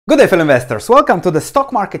Good day, fellow investors. Welcome to the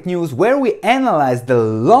stock market news, where we analyze the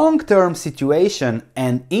long-term situation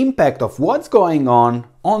and impact of what's going on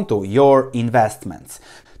onto your investments.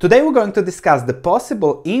 Today we're going to discuss the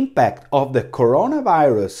possible impact of the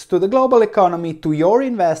coronavirus to the global economy, to your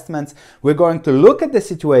investments. We're going to look at the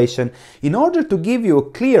situation in order to give you a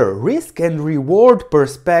clear risk and reward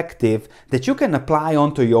perspective that you can apply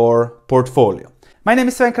onto your portfolio. My name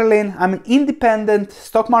is Sven Karlin. I'm an independent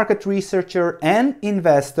stock market researcher and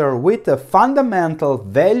investor with a fundamental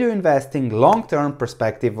value investing long-term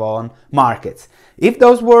perspective on markets. If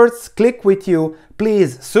those words click with you,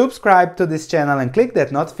 please subscribe to this channel and click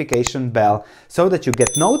that notification bell so that you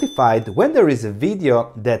get notified when there is a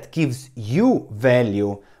video that gives you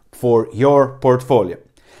value for your portfolio.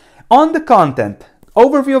 On the content,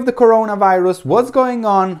 overview of the coronavirus, what's going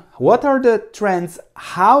on, what are the trends,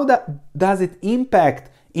 how does it impact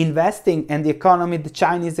investing and the economy, the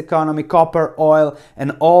Chinese economy, copper, oil,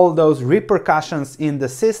 and all those repercussions in the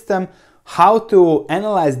system, how to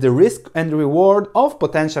analyze the risk and reward of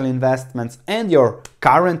potential investments and your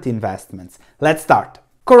current investments. Let's start.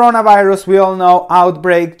 Coronavirus, we all know,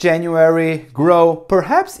 outbreak, January, grow,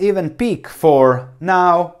 perhaps even peak for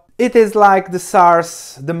now. It is like the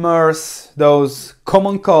SARS, the MERS, those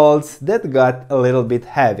common colds that got a little bit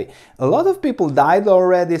heavy. A lot of people died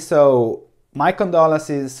already, so my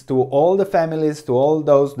condolences to all the families, to all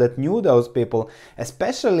those that knew those people,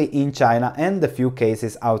 especially in China and the few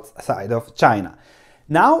cases outside of China.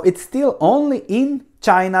 Now it's still only in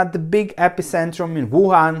China, the big epicentrum in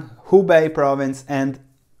Wuhan, Hubei province, and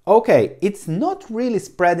okay, it's not really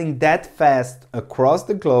spreading that fast across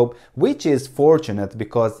the globe, which is fortunate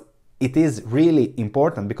because it is really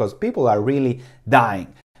important, because people are really dying,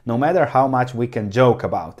 no matter how much we can joke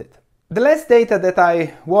about it. The last data that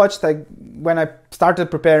I watched when I started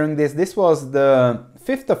preparing this was the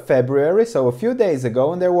 5th of February, so a few days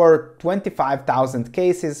ago, and there were 25,000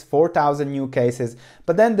 cases, 4,000 new cases.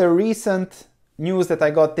 But then the recent news that I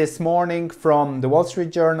got this morning from the Wall Street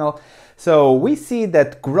Journal, so we see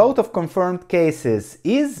that growth of confirmed cases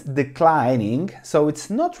is declining, so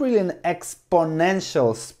it's not really an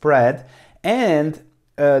exponential spread, and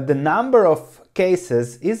the number of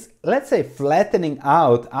cases is, let's say, flattening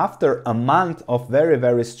out after a month of very,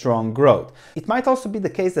 very strong growth. It might also be the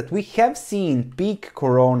case that we have seen peak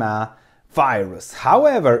coronavirus.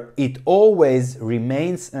 However, it always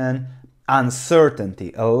remains an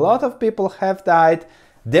uncertainty. A lot of people have died.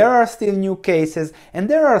 There are still new cases, and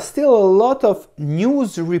there are still a lot of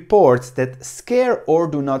news reports that scare or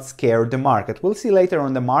do not scare the market. We'll see later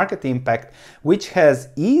on the market impact, which has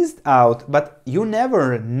eased out, but you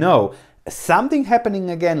never know. Something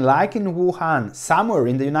happening again, like in Wuhan, somewhere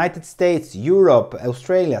in the United States, Europe,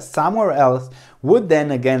 Australia, somewhere else, would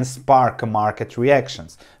then again spark market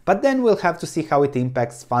reactions. But then we'll have to see how it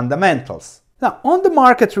impacts fundamentals. Now, on the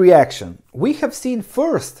market reaction, we have seen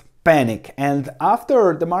first panic, and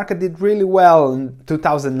after the market did really well in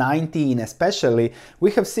 2019 especially,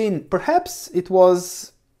 we have seen perhaps it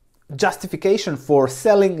was justification for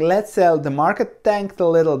selling. Let's sell. The market tanked a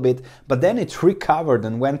little bit, but then it recovered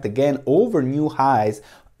and went again over new highs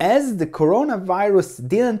as the coronavirus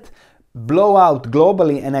didn't blow out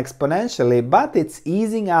globally and exponentially, but it's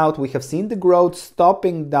easing out. We have seen the growth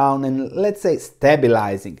stopping down and, let's say,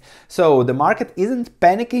 stabilizing. So the market isn't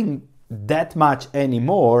panicking that much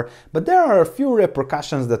anymore, but there are a few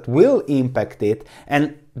repercussions that will impact it,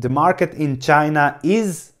 and the market in China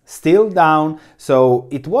is still down, so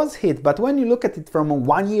it was hit, but when you look at it from a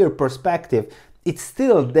one-year perspective, it's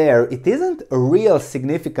still there. It isn't a real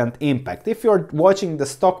significant impact. If you're watching the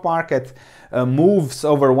stock market moves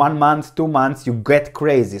over 1 month, 2 months, you get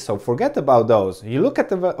crazy, so forget about those. You look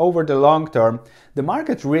at over the long term, the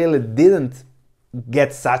market really didn't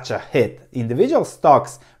get such a hit. Individual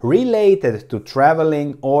stocks related to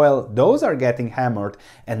traveling, oil, those are getting hammered,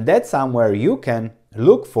 and that's somewhere you can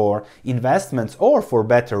look for investments or for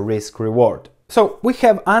better risk reward. So we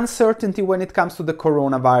have uncertainty when it comes to the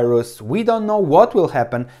coronavirus. We don't know what will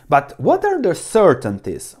happen, but what are the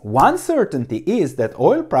certainties? One certainty is that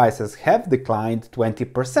oil prices have declined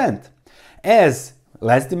 20%. As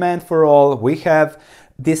less demand for oil, we have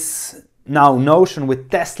this now notion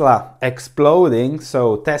with Tesla exploding.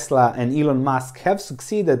 So Tesla and Elon Musk have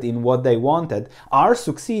succeeded in what they wanted, are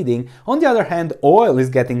succeeding. On the other hand, oil is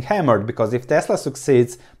getting hammered, because if Tesla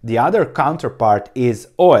succeeds, the other counterpart is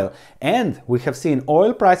oil. And we have seen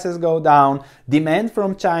oil prices go down, demand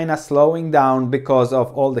from China slowing down because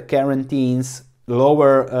of all the quarantines,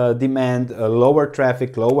 lower demand, lower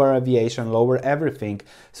traffic, lower aviation, lower everything.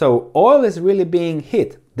 So oil is really being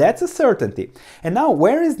hit. That's a certainty. And now,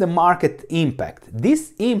 where is the market impact? This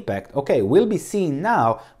impact, okay, will be seen now,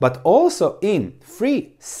 but also in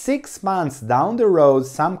 3-6 months down the road.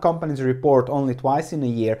 Some companies report only twice in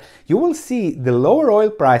a year. You will see the lower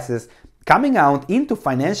oil prices coming out into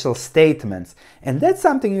financial statements. And that's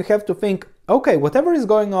something you have to think, okay, whatever is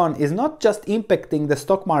going on is not just impacting the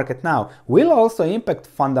stock market now, will also impact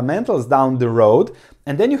fundamentals down the road.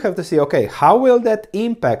 And then you have to see, okay, how will that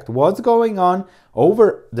impact what's going on over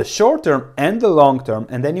the short term and the long term?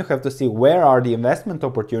 And then you have to see where are the investment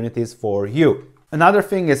opportunities for you. Another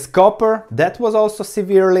thing is copper. That was also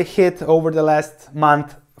severely hit over the last month.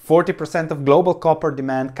 40% of global copper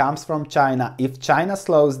demand comes from China. If China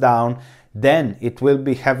slows down, then it will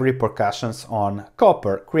have repercussions on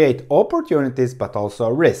copper, create opportunities but also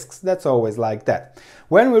risks. That's always like that.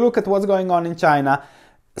 When we look at what's going on in China,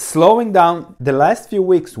 slowing down the last few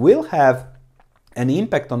weeks will have an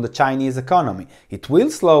impact on the Chinese economy. It will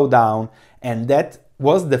slow down, and that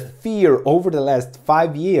was the fear over the last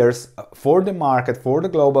 5 years for the market, for the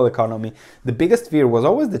global economy. The biggest fear was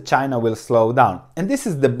always that China will slow down. And this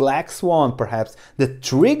is the black swan, perhaps, that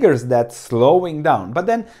triggers that slowing down. But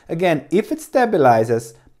then again, if it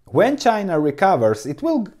stabilizes, when China recovers, it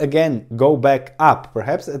will again go back up,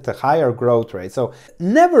 perhaps at a higher growth rate. So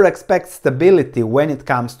never expect stability when it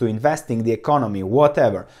comes to investing the economy,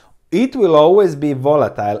 whatever. It will always be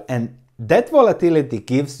volatile, and that volatility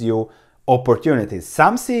gives you opportunities.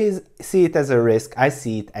 Some see it as a risk, I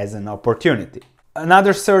see it as an opportunity.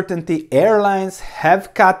 Another certainty, airlines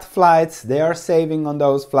have cut flights, they are saving on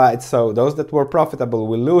those flights, so those that were profitable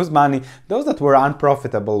will lose money, those that were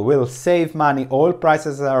unprofitable will save money. Oil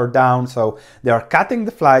prices are down, so they are cutting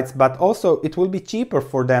the flights, but also it will be cheaper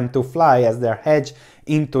for them to fly as their hedge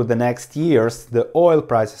into the next years, the oil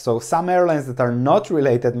prices. So some airlines that are not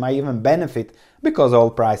related might even benefit because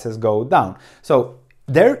oil prices go down. So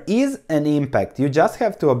there is an impact. You just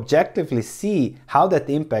have to objectively see how that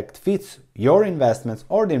impact fits your investments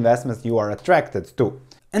or the investments you are attracted to.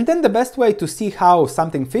 And then the best way to see how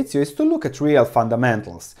something fits you is to look at real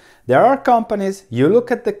fundamentals. There are companies, you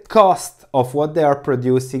look at the cost of what they are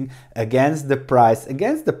producing against the price,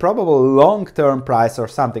 against the probable long-term price or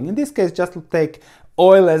something. In this case, just to take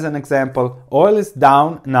oil as an example. Oil is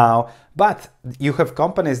down now, but you have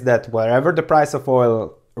companies that wherever the price of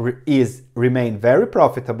oil remain very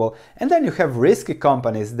profitable, and then you have risky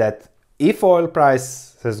companies that if oil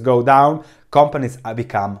prices go down, companies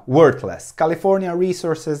become worthless. California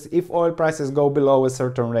Resources, if oil prices go below a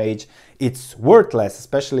certain range, it's worthless,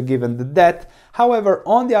 especially given the debt. However,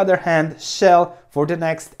 on the other hand, Shell, for the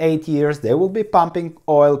next 8 years, they will be pumping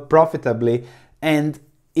oil profitably, and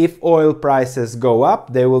if oil prices go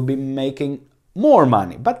up, they will be making more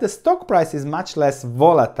money, but the stock price is much less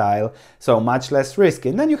volatile, so much less risky.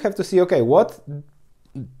 And then you have to see, okay, what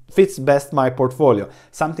fits best my portfolio?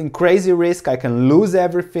 Something crazy risk, I can lose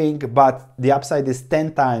everything, but the upside is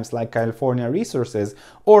 10 times like California Resources.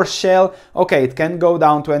 Or Shell, okay, it can go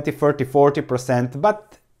down 20, 30, 40%,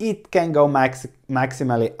 but it can go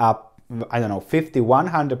maximally up, I don't know, 50,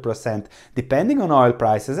 100%, depending on oil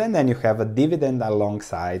prices, and then you have a dividend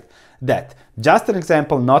alongside that. Just an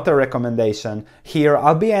example, not a recommendation. Here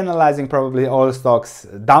I'll be analyzing probably oil stocks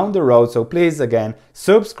down the road, so please again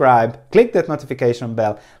subscribe, click that notification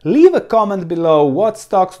bell, leave a comment below what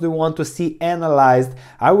stocks do you want to see analyzed.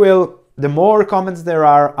 The more comments there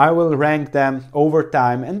are, I will rank them over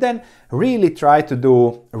time and then really try to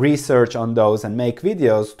do research on those and make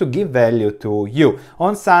videos to give value to you.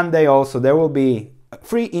 On Sunday also there will be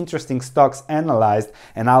 3 interesting stocks analyzed,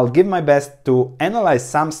 and I'll give my best to analyze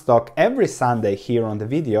some stock every Sunday here on the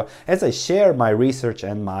video as I share my research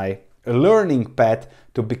and my learning path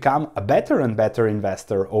to become a better and better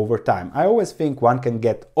investor over time. I always think one can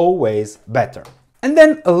get always better. And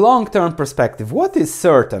then a long-term perspective. What is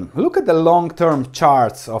certain? Look at the long-term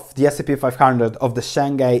charts of the S&P 500, of the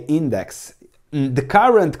Shanghai index. The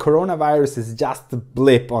current coronavirus is just a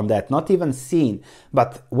blip on that, not even seen.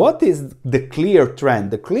 But what is the clear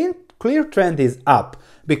trend? The clear trend is up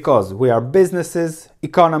because we are businesses,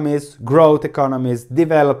 economies, growth economies,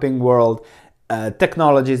 developing world,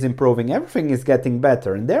 technology is improving, everything is getting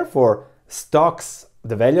better, and therefore stocks,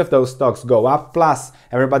 the value of those stocks go up, plus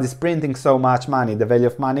everybody's printing so much money, the value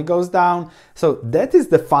of money goes down. So that is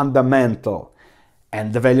the fundamental,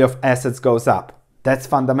 and the value of assets goes up. That's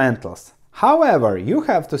fundamentals. However, you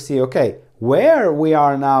have to see, okay, where we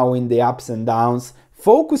are now in the ups and downs,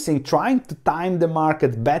 focusing, trying to time the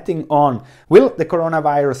market, betting on, will the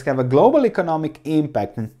coronavirus have a global economic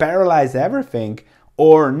impact and paralyze everything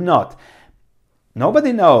or not?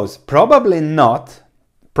 Nobody knows, probably not.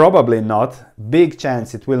 Probably not. Big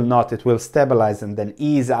chance it will not. It will stabilize and then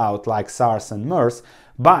ease out like SARS and MERS.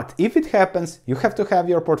 But if it happens, you have to have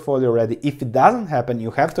your portfolio ready. If it doesn't happen,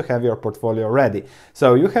 you have to have your portfolio ready.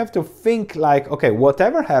 So you have to think like, okay,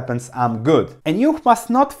 whatever happens, I'm good. And you must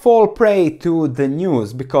not fall prey to the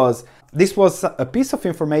news, because this was a piece of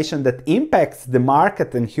information that impacts the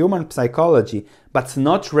market and human psychology, but it's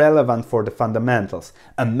not relevant for the fundamentals.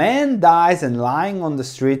 A man dies and lying on the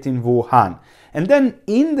street in Wuhan. And then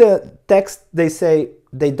in the text they say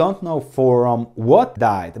they don't know from what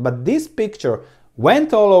died, but this picture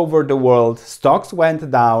went all over the world, stocks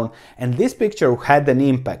went down, and this picture had an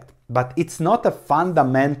impact. But it's not a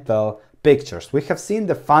fundamental picture. We have seen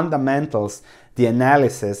the fundamentals, the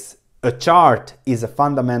analysis. A chart is a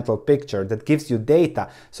fundamental picture that gives you data.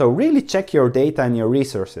 So really check your data and your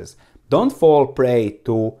resources. Don't fall prey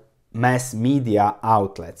to mass media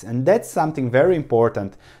outlets. And that's something very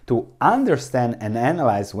important to understand and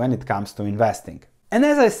analyze when it comes to investing. And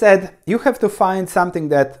as I said, you have to find something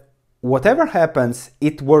that whatever happens,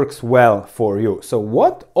 it works well for you. So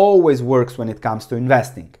what always works when it comes to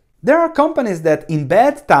investing? There are companies that in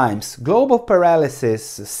bad times, global paralysis,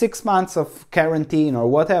 6 months of quarantine or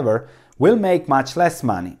whatever, will make much less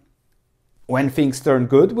money. When things turn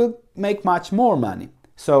good, will make much more money.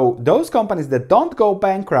 So those companies that don't go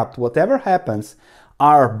bankrupt, whatever happens,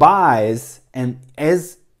 are buys, and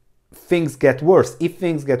as things get worse, if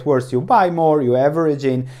things get worse, you buy more, you average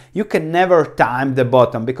in. You can never time the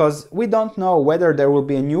bottom, because we don't know whether there will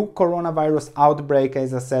be a new coronavirus outbreak,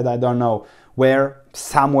 as I said, I don't know where,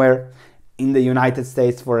 somewhere in the United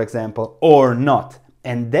States, for example, or not.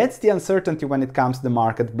 And that's the uncertainty when it comes to the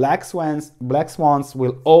market. Black swans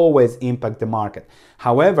will always impact the market.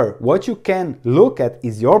 However, what you can look at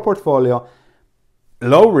is your portfolio,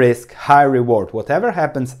 low risk, high reward. Whatever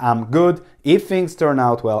happens, I'm good. If things turn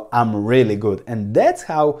out well, I'm really good. And that's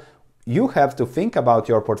how you have to think about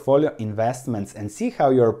your portfolio investments and see how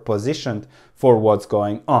you're positioned for what's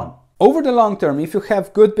going on. Over the long term, if you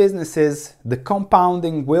have good businesses, the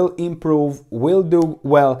compounding will improve, will do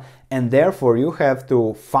well, and therefore you have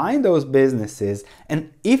to find those businesses.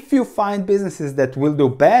 And if you find businesses that will do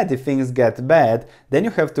bad if things get bad, then you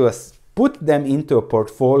have to put them into a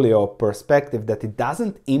portfolio perspective that it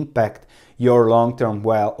doesn't impact your long-term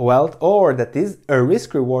wealth, or that is a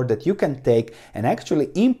risk reward that you can take and actually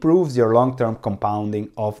improves your long-term compounding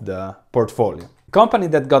of the portfolio. Company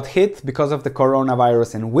that got hit because of the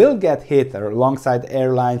coronavirus and will get hit alongside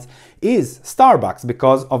airlines is Starbucks,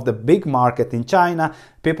 because of the big market in China.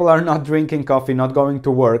 People are not drinking coffee, not going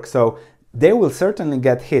to work, so they will certainly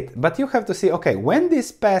get hit. But you have to see, okay, when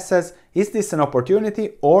this passes, is this an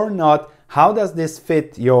opportunity or not? How does this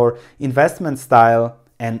fit your investment style?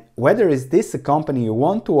 And whether is this a company you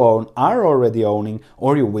want to own, are already owning,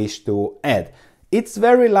 or you wish to add? It's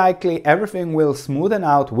very likely everything will smoothen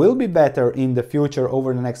out, will be better in the future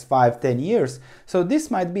over the next 5-10 years. So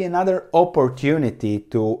this might be another opportunity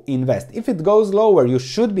to invest. If it goes lower, you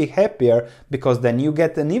should be happier, because then you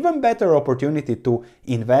get an even better opportunity to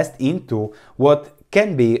invest into what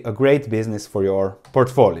can be a great business for your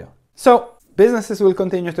portfolio. So businesses will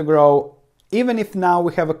continue to grow. Even if now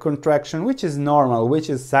we have a contraction, which is normal, which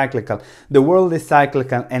is cyclical. The world is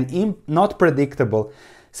cyclical and not predictable.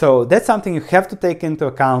 So that's something you have to take into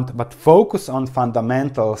account, but focus on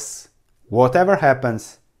fundamentals. Whatever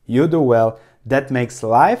happens, you do well. That makes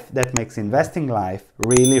life, that makes investing life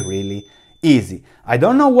really, really easy. I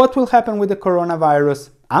don't know what will happen with the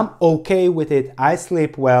coronavirus. I'm okay with it. I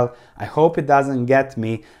sleep well. I hope it doesn't get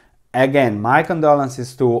me. Again, my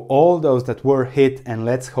condolences to all those that were hit, and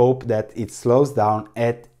let's hope that it slows down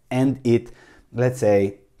and it, let's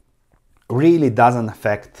say, really doesn't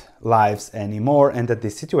affect lives anymore, and that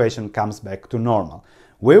this situation comes back to normal.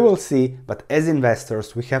 We will see, but as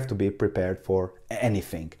investors, we have to be prepared for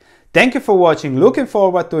anything. Thank you for watching. Looking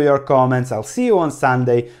forward to your comments. I'll see you on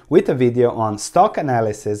Sunday with a video on stock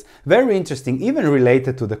analysis. Very interesting, even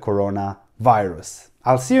related to the coronavirus.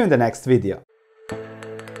 I'll see you in the next video.